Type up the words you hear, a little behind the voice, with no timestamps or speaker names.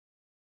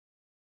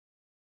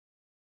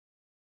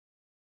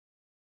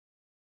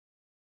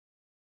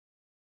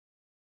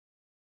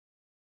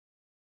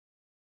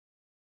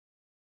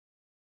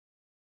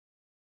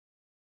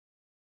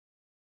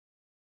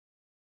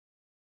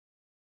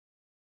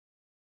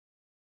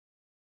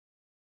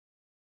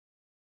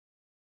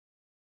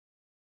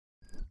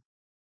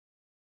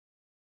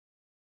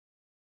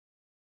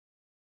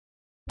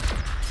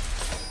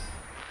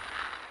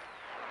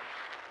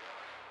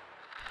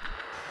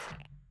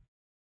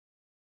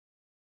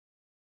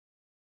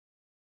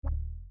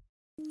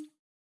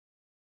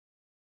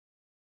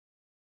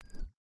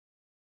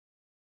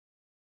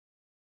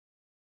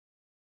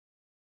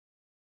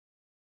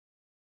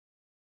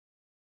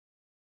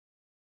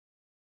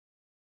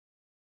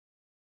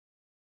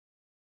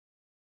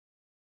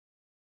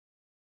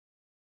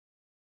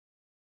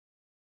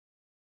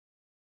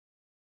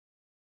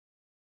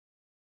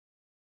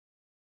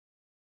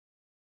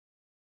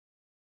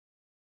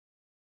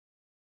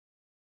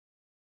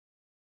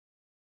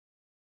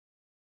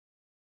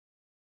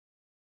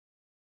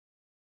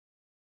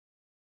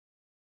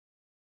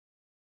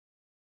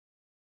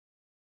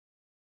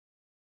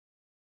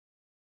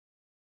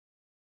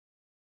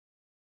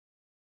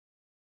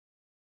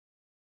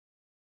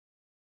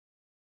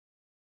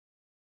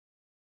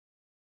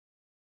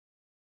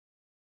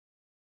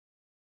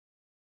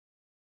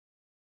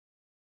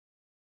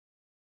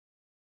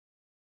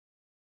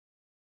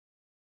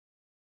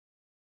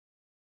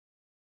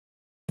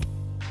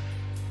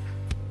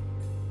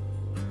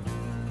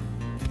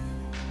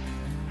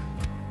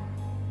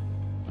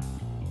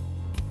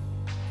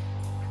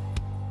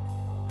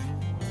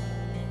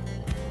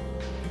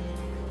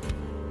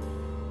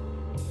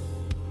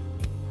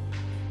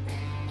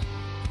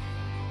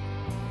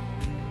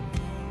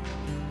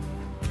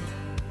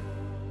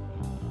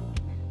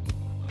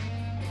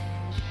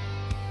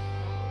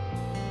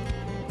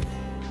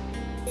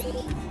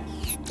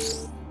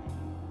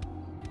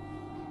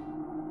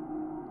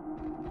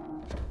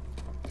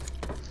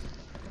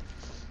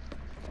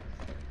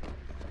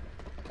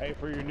Hey,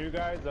 for your new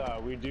guys,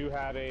 we do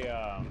have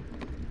a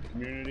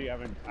community. I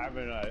haven't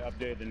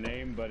updated the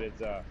name, but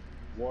it's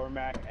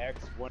Warmac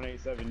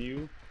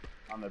X187U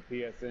on the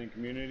PSN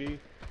community.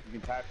 You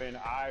can type in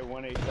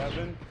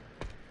I187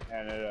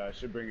 and it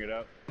should bring it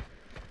up.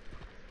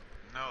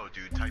 No,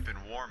 dude, type in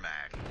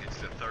Warmac. It's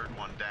the third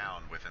one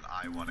down with an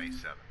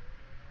I187.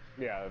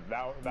 Yeah,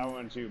 that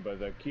one too, but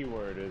the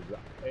keyword is,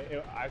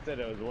 I said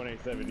it was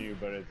 187U,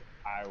 but it's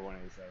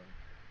I187.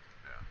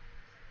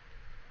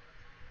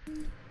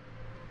 Yeah.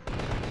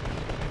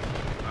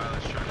 Alright,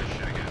 let's try this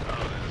shit again.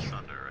 Oh, there's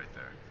thunder right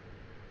there.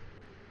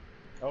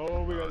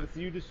 Oh, we got the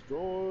sea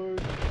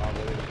destroyed.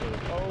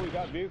 Oh, we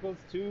got vehicles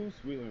too.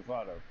 Sweet, we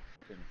fought a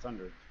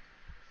thunder.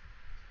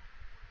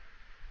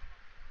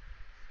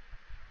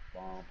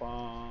 Bum,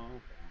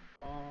 bum,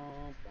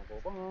 bum, bum, bum,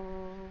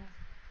 bum.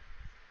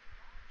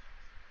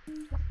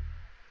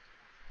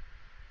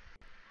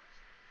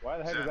 Why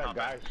the heck is that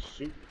guy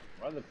shooting?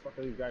 Why the fuck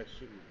are these guys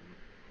shooting at me?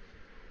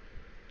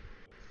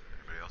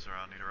 Anybody else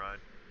around need a ride?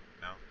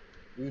 No?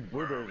 These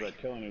blueberries are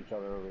killing each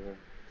other over here.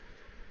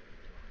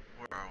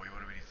 Where are we?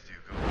 What do we need to do?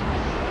 Go.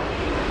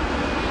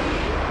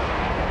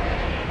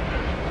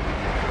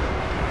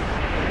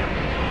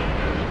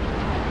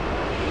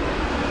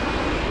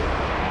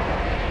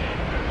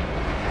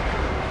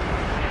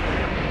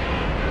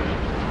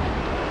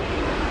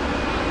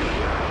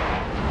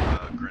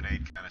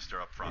 Grenade canister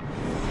up front.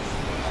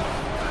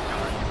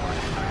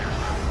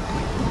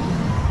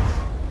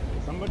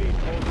 Somebody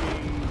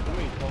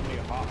told me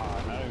haha,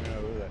 and I don't even know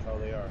who the hell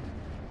they are.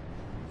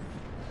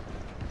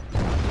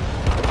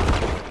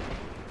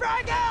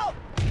 Frag out!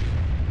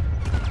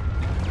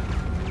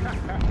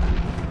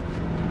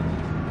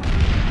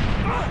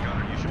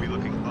 Gunner, you should be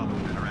looking up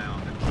and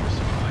around and keep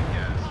supplying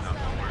gas. Not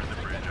nowhere in the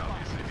bridge,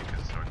 obviously, because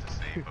it's hard to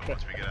see, but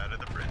once we get out of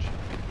the bridge.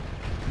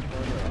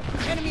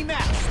 Enemy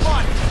map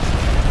spotted!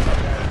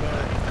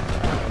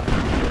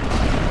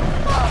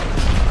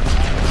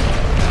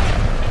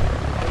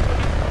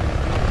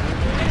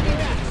 Enemy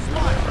map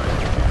spotted!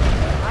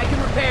 I can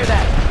repair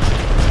that!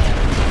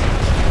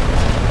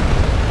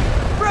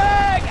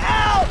 Frag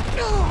out!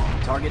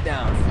 Target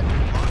down.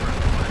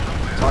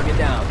 Target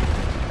down.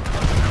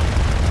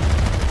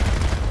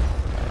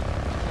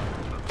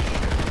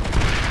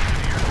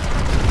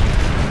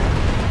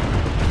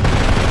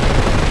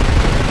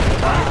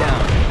 Target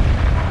down.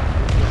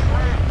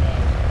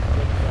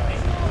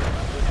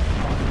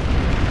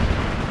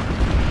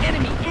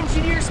 Enemy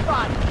engineer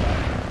spotted.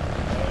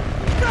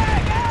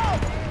 Frag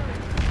out!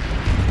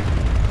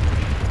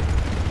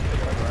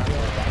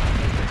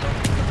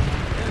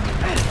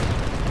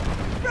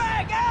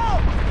 Frag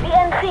out! The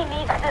NC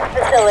needs this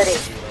facility.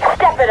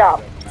 Step it up.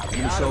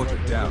 Enemy soldier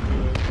down.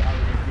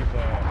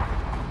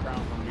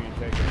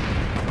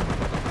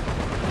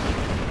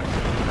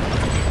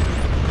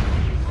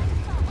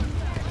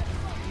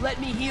 Let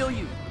me heal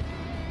you.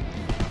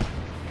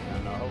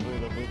 And hopefully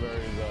the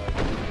blueberries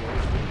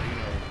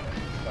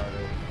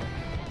started.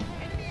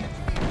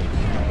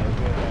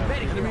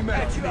 Enemy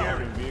match in the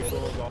area.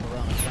 Vehicles all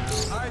around the town.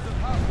 Eyes on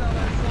hostile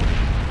and soldier.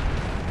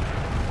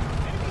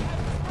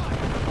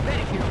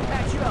 Medic here,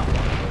 patch you up.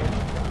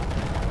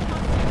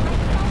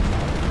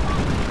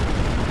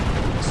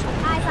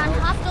 Eyes on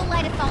hostile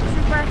light assault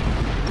trooper.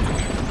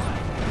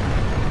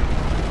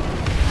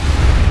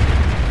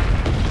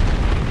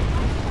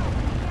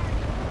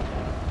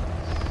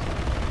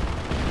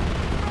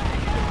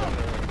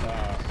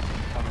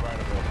 On the right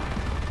of it.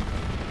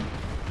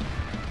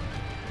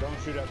 Don't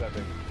shoot at that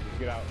thing.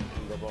 Get out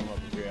and go blow them up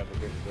if you have the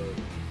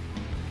capability.